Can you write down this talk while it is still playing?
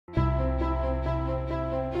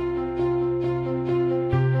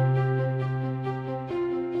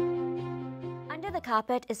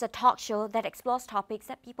Carpet is a talk show that explores topics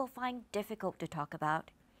that people find difficult to talk about.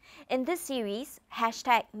 In this series,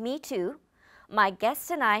 #MeToo, my guests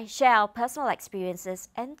and I share our personal experiences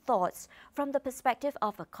and thoughts from the perspective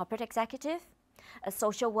of a corporate executive, a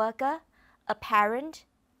social worker, a parent,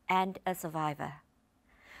 and a survivor.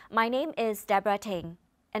 My name is Deborah Ting,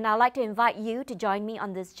 and I'd like to invite you to join me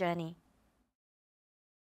on this journey.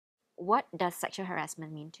 What does sexual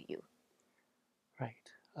harassment mean to you? Right.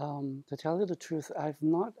 To tell you the truth, I've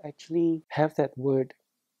not actually have that word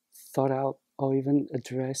thought out or even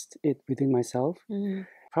addressed it within myself.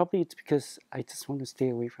 Probably it's because I just want to stay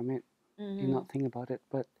away from it and not think about it.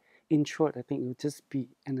 But in short, I think it would just be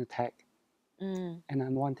an attack, an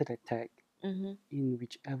unwanted attack in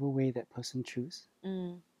whichever way that person chooses.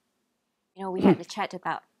 You know, we had a chat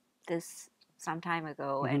about this some time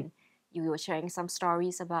ago, and you were sharing some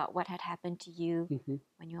stories about what had happened to you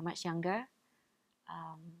when you were much younger.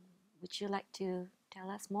 Would you like to tell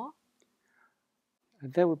us more?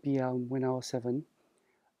 That would be when I was 7.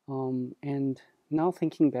 And now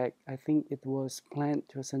thinking back, I think it was planned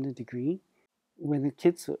to a certain degree. When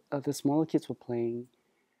the smaller kids were playing,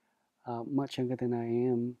 much younger than I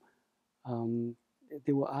am,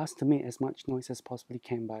 they were asked to make as much noise as possibly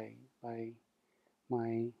can by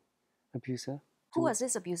my abuser. Who was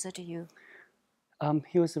this abuser to you?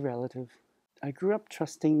 He was a relative. I grew up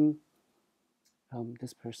trusting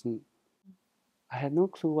this person. I had no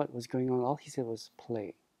clue what was going on. All he said was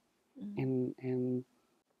play, and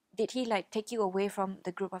Did he take you away from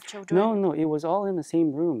the group of children? No, it was all in the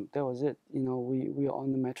same room. That was it. You know, we were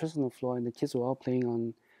on the mattress on the floor, and the kids were all playing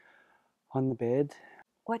on the bed.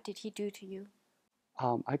 What did he do to you?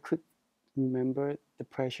 I could remember the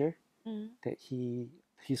pressure that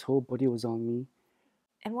his whole body was on me.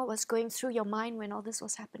 And what was going through your mind when all this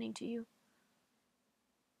was happening to you?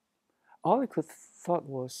 All I could thought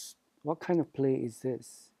was, what kind of play is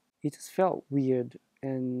this? It just felt weird,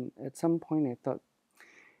 and at some point I thought,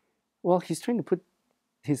 well, he's trying to put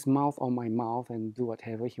his mouth on my mouth and do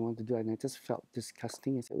whatever he wanted to do, and I just felt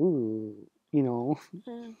disgusting. I said, ooh, you know,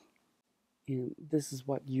 and this is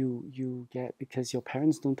what you get because your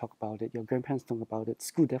parents don't talk about it, your grandparents don't talk about it,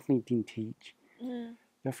 school definitely didn't teach.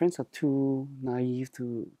 Your friends are too naive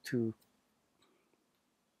to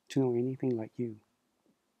know anything like you.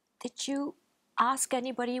 Did you ask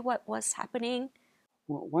anybody what was happening?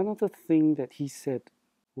 Well, one of the things that he said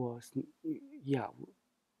was, yeah,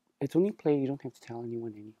 it's only play, you don't have to tell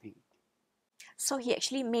anyone anything. So he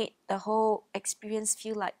actually made the whole experience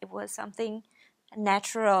feel like it was something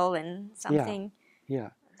natural and something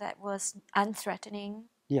that was unthreatening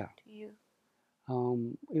to you.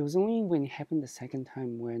 It was only when it happened the second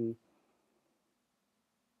time when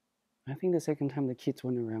I think the second time the kids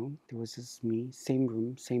weren't around. There was just me, same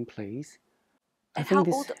room, same place. And how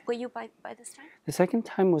old were you by this time? The second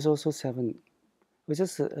time was also 7. It was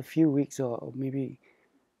just a few weeks or maybe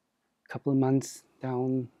a couple of months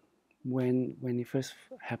down when it first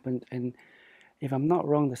happened. And if I'm not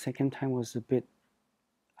wrong, the second time was a bit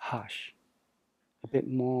harsh, a bit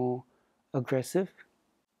more aggressive.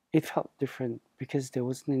 It felt different because there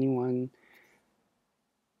wasn't anyone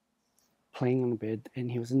playing on the bed and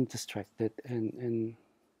he wasn't distracted and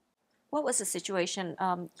what was the situation?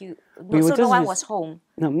 No one was home.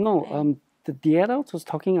 No. The adult was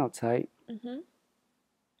talking outside.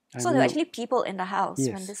 So there were actually people in the house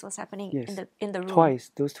when this was happening in the room.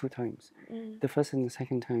 Those 2 times, the first and the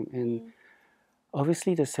second time, and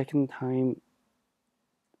obviously the second time,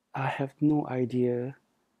 I have no idea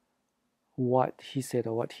what he said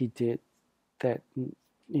or what he did that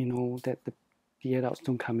that the adults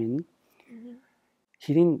don't come in.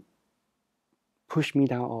 He didn't push me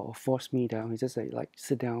down or force me down. He just like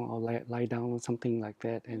sit down or lie down or something like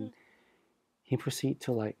that, and he proceeded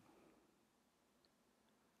to like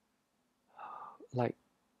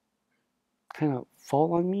kind of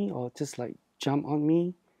fall on me or just like jump on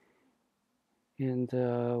me. And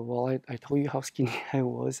well, I told you how skinny I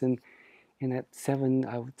was, and at 7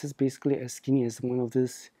 I was just basically as skinny as one of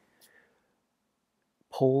these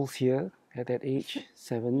poles here at that age.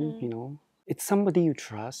 7, you know, it's somebody you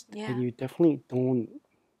trust, and you definitely don't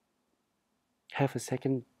have a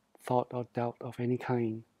second thought or doubt of any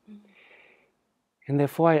kind. And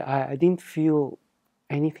therefore I didn't feel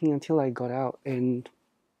anything until I got out, and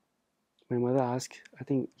my mother asked, I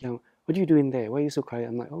think, what are you doing there? Why are you so quiet?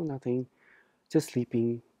 I'm like, oh, nothing, just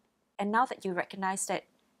sleeping. And now that you recognize that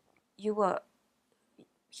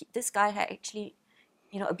this guy had actually,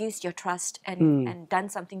 abused your trust and done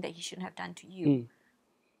something that he shouldn't have done to you,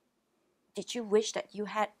 did you wish that you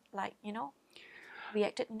had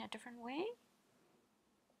reacted in a different way?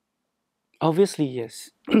 Obviously,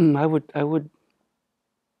 yes. I would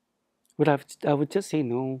I would just say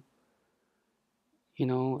no,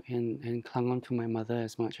 and clung on to my mother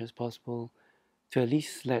as much as possible to at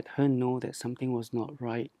least let her know that something was not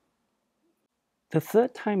right. The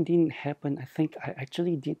third time didn't happen. I think I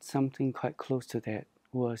actually did something quite close to that.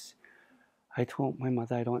 Was I told my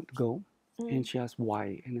mother I don't want to go, and she asked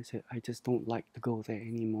why, and I said I just don't like to go there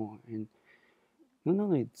anymore. And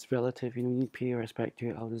no, it's relative. You need to pay respect to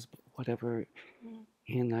your elders, whatever.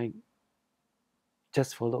 And I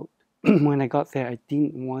just followed. When I got there, I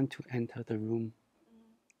didn't want to enter the room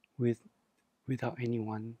with without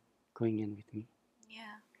anyone going in with me.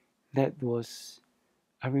 Yeah. That was,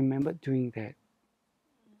 I remember doing that.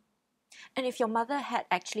 And if your mother had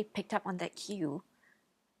actually picked up on that cue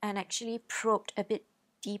and actually probed a bit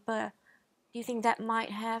deeper, do you think that might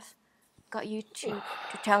have got you to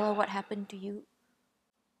tell her what happened to you?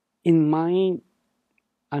 In my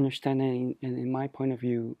understanding and in my point of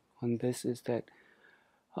view on this is that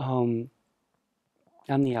I'm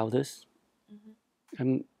the eldest.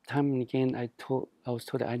 And time and again, I was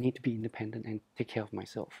told that I need to be independent and take care of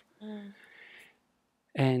myself.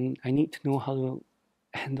 And I need to know how to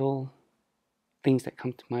handle things that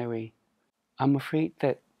come to my way. I'm afraid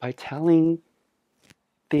that by telling,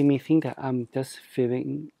 they may think that I'm just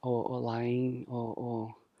fibbing or lying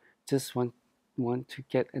or just want to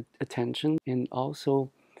get attention, and also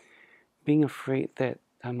being afraid that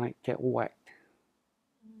I might get whacked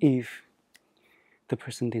if the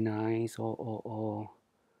person denies or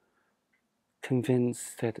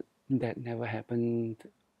convinced that that never happened.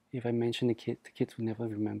 If I mention the kids will never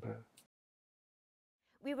remember.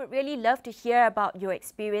 We would really love to hear about your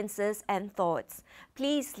experiences and thoughts.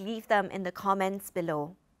 Please leave them in the comments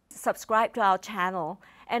below. Subscribe to our channel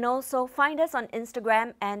and also find us on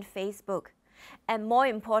Instagram and Facebook. And more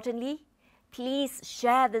importantly, please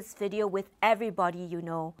share this video with everybody you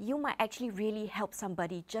know. You might actually really help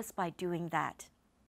somebody just by doing that.